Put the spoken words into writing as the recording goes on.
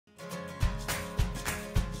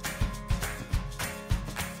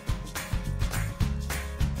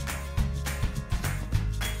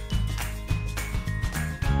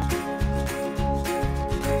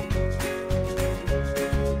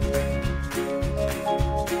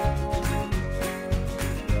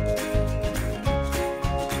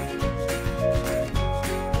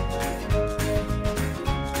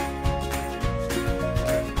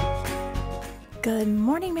Good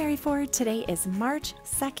morning, Mary Ford. Today is March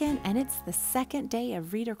 2nd, and it's the second day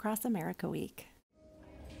of Read Across America Week.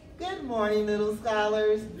 Good morning, little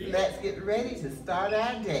scholars. Let's get ready to start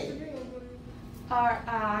our day. Our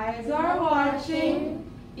eyes are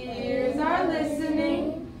watching, ears are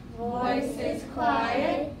listening, voices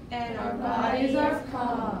quiet, and our bodies are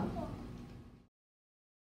calm.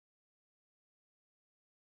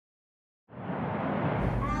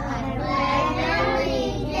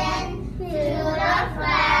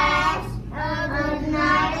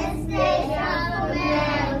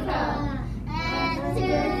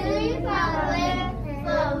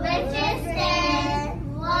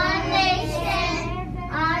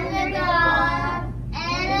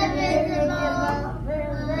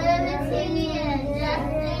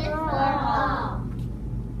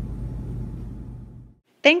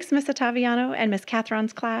 Thanks, Miss Ottaviano and Miss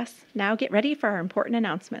Cathron's class. Now get ready for our important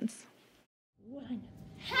announcements.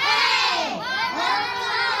 Hey! What's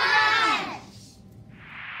for lunch?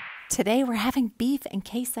 Today we're having beef and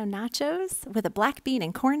queso nachos with a black bean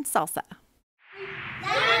and corn salsa.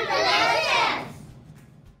 Sounds delicious!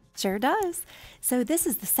 Sure does. So this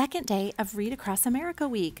is the second day of Read Across America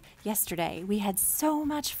Week. Yesterday we had so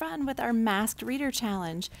much fun with our Masked Reader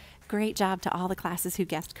Challenge. Great job to all the classes who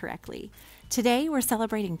guessed correctly. Today we're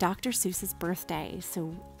celebrating Dr. Seuss's birthday,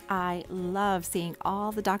 so I love seeing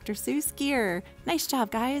all the Dr. Seuss gear. Nice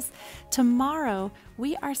job, guys. Tomorrow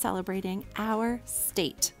we are celebrating our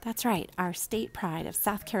state. That's right, our state pride of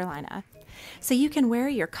South Carolina. So you can wear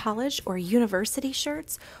your college or university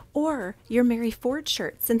shirts or your Mary Ford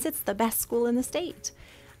shirt since it's the best school in the state.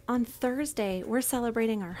 On Thursday, we're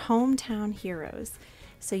celebrating our hometown heroes.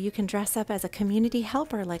 So you can dress up as a community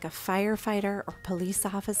helper like a firefighter or police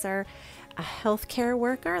officer, a healthcare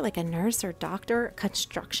worker like a nurse or doctor,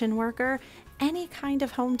 construction worker, any kind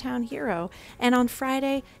of hometown hero. And on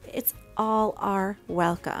Friday, it's all our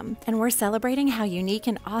welcome. And we're celebrating how unique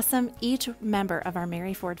and awesome each member of our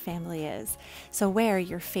Mary Ford family is. So wear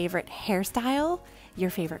your favorite hairstyle,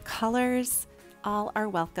 your favorite colors, all are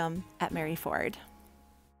welcome at Mary Ford.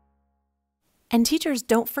 And teachers,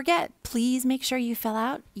 don't forget, please make sure you fill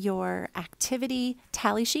out your activity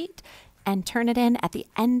tally sheet and turn it in at the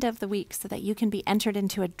end of the week so that you can be entered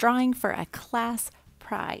into a drawing for a class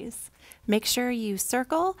prize. Make sure you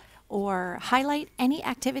circle or highlight any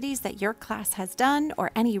activities that your class has done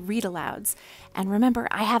or any read-alouds. And remember,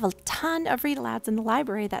 I have a ton of read-alouds in the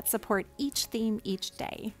library that support each theme each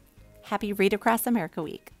day. Happy Read Across America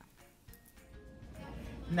Week.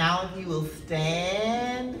 Now if you will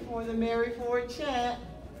stand for the Mary Ford chant,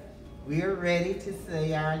 we are ready to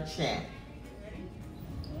say our chant.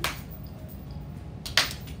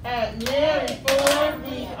 At Mary Ford,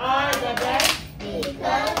 we are the best.